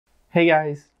Hey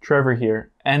guys, Trevor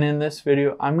here, and in this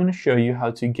video I'm going to show you how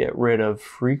to get rid of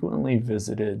frequently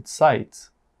visited sites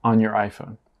on your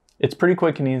iPhone. It's pretty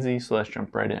quick and easy, so let's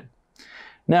jump right in.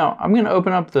 Now I'm going to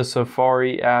open up the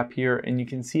Safari app here, and you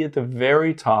can see at the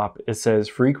very top it says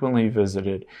frequently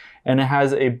visited, and it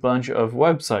has a bunch of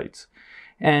websites.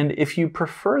 And if you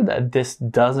prefer that this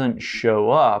doesn't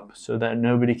show up so that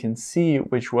nobody can see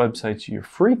which websites you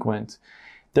frequent,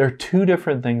 there are two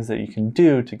different things that you can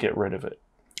do to get rid of it.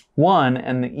 One,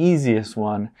 and the easiest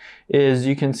one, is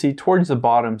you can see towards the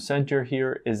bottom center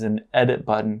here is an edit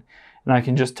button, and I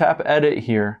can just tap edit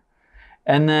here,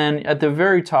 and then at the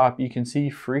very top you can see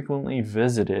frequently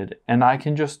visited, and I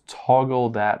can just toggle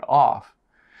that off.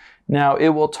 Now it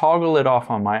will toggle it off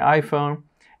on my iPhone,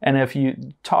 and if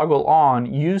you toggle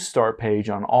on use start page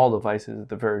on all devices at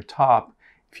the very top,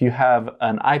 if you have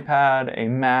an iPad, a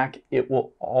Mac, it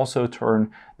will also turn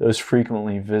those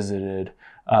frequently visited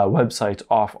websites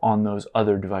off on those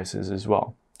other devices as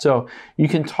well. So you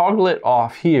can toggle it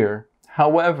off here.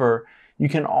 However, you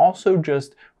can also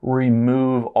just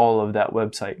remove all of that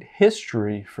website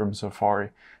history from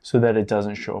Safari so that it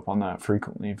doesn't show up on that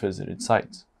frequently visited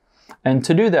sites. And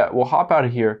to do that, we'll hop out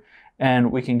of here and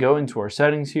we can go into our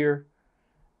settings here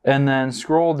and then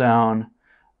scroll down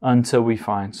until we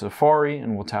find Safari,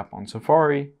 and we'll tap on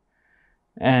Safari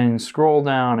and scroll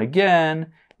down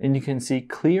again, and you can see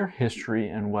clear history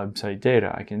and website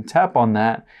data. I can tap on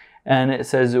that and it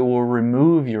says it will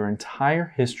remove your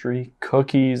entire history,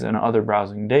 cookies, and other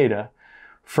browsing data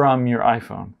from your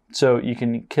iPhone. So you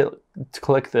can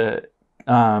click the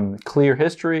clear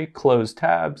history, close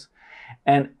tabs,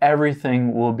 and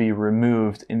everything will be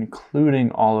removed, including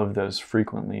all of those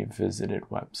frequently visited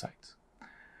websites.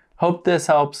 Hope this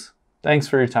helps. Thanks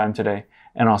for your time today,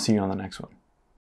 and I'll see you on the next one.